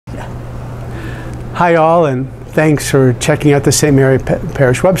Hi all, and thanks for checking out the St. Mary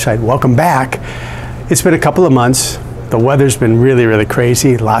Parish website. Welcome back. It's been a couple of months. The weather's been really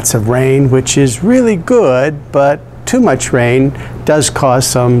crazy. Lots of rain, which is really good, but too much rain does cause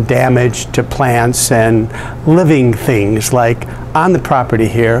some damage to plants and living things, like on the property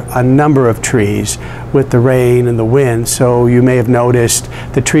here, a number of trees with the rain and the wind. So you may have noticed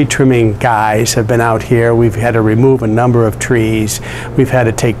the tree trimming guys have been out here. We've had to remove a number of trees. We've had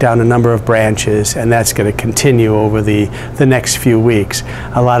to take down a number of branches, and that's going to continue over the next few weeks.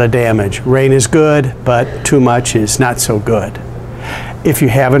 A lot of damage. Rain is good, but too much is not so good. If you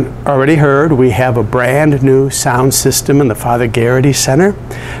haven't already heard, we have a brand new sound system in the Father Garrity Center,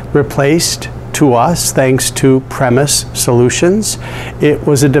 replaced to us thanks to Premise Solutions. It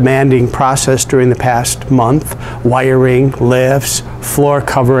was a demanding process during the past month, wiring, lifts, floor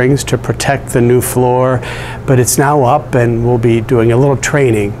coverings to protect the new floor, but it's now up and we'll be doing a little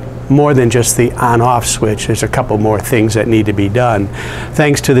training. More than just the on-off switch, there's a couple more things that need to be done.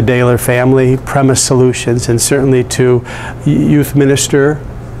 Thanks to the Daler family, Premise Solutions, and certainly to Youth Minister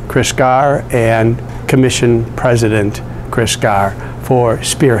Chris Garr and Commission President Chris Garr for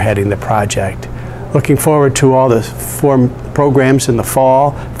spearheading the project. Looking forward to all the programs in the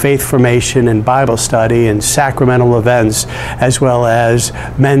fall, faith formation and Bible study and sacramental events, as well as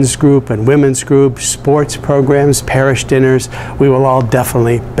men's group and women's group, sports programs, parish dinners. We will all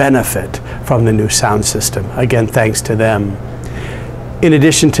definitely benefit from the new sound system. Again, thanks to them. In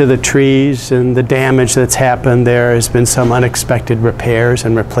addition to the trees and the damage that's happened, there has been some unexpected repairs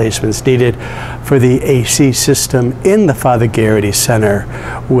and replacements needed for the AC system in the Father Garrity Center.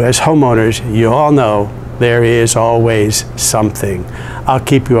 As homeowners, you all know there is always something. I'll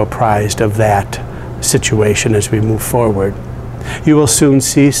keep you apprised of that situation as we move forward. You will soon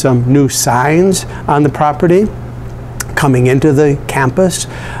see some new signs on the property coming into the campus,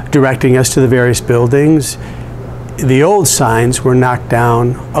 directing us to the various buildings. The old signs were knocked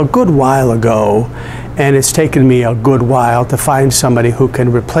down a good while ago, and it's taken me a good while to find somebody who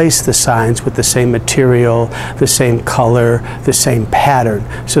can replace the signs with the same material, the same color, the same pattern,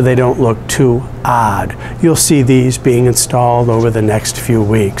 so they don't look too odd. You'll see these being installed over the next few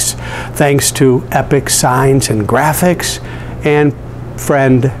weeks. Thanks to Epic Signs and Graphics and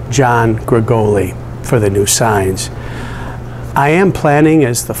friend John Grigoli for the new signs. I am planning,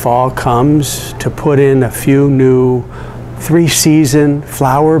 as the fall comes, to put in a few new 3-season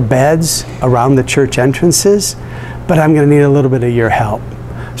flower beds around the church entrances, but I'm going to need a little bit of your help.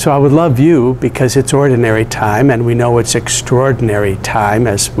 So I would love you, because it's ordinary time and we know it's extraordinary time,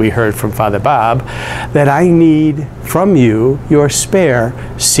 as we heard from Father Bob, that I need from you your spare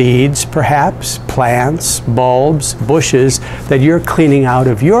seeds, perhaps, plants, bulbs, bushes that you're cleaning out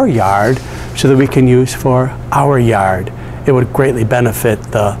of your yard so that we can use for our yard. It would greatly benefit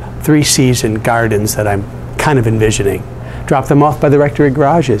the 3-season gardens that I'm kind of envisioning. Drop them off by the rectory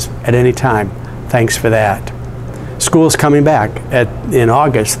garages at any time. Thanks for that. School's coming back in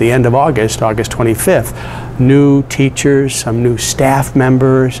August, the end of August, August 25th. New teachers, some new staff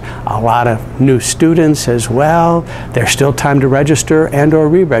members, a lot of new students as well. There's still time to register and or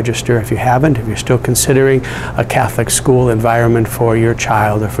re-register if you haven't, if you're still considering a Catholic school environment for your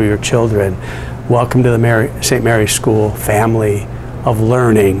child or for your children. Welcome to the St. Mary's School family of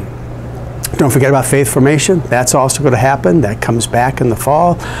learning. Don't forget about faith formation. That's also going to happen. That comes back in the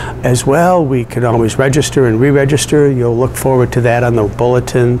fall as well. We can always register and re-register. You'll look forward to that on the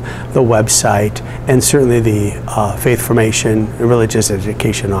bulletin, the website, and certainly the faith formation and religious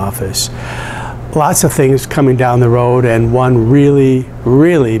education office. Lots of things coming down the road, and one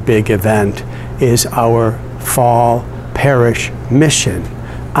really big event is our fall parish mission,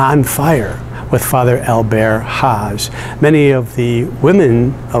 On Fire, with Father Albert Haas. Many of the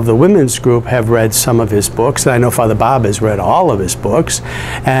women of the women's group have read some of his books, and I know Father Bob has read all of his books,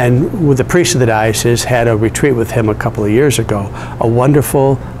 and with the priest of the diocese had a retreat with him a couple of years ago. A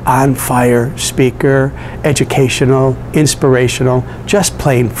wonderful, on-fire speaker, educational, inspirational, just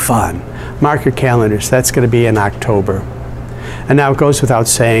plain fun. Mark your calendars, that's going to be in October. And now it goes without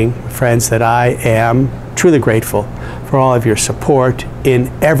saying, friends, that I am truly grateful for all of your support in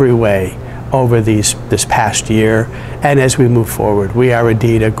every way over this past year, and as we move forward. We are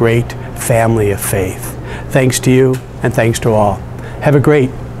indeed a great family of faith. Thanks to you, and thanks to all. Have a great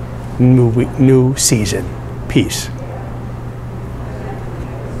new season. Peace.